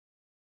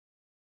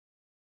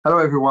Hello,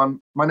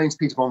 everyone. My name's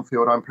Peter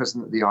Bonfield. I'm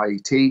president of the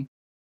IET.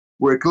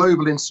 We're a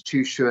global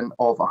institution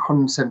of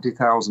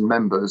 170,000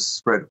 members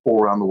spread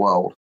all around the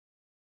world.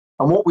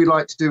 And what we'd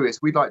like to do is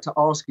we'd like to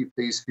ask you,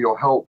 please, for your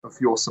help and for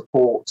your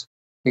support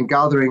in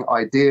gathering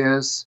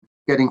ideas,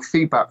 getting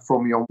feedback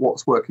from you on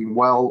what's working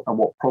well and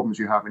what problems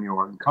you have in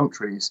your own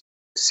countries,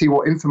 to see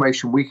what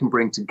information we can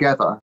bring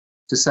together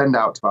to send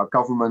out to our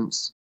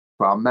governments,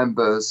 to our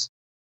members,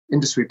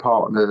 industry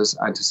partners,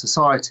 and to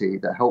society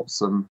that helps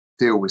them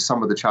deal with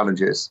some of the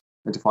challenges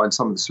and to find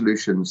some of the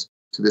solutions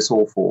to this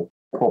awful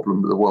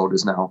problem that the world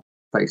is now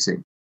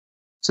facing.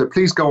 So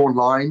please go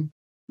online,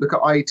 look at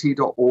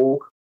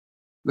IET.org,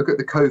 look at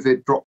the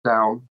COVID drop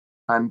down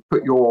and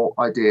put your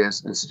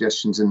ideas and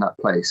suggestions in that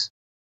place.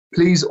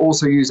 Please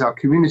also use our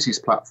communities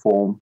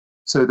platform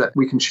so that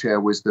we can share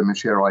wisdom and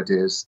share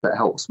ideas that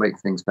helps make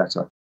things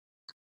better.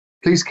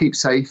 Please keep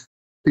safe.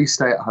 Please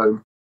stay at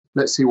home.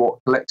 Let's see what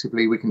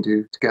collectively we can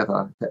do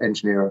together to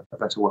engineer a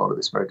better world at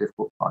this very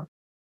difficult time.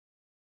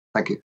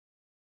 Thank you.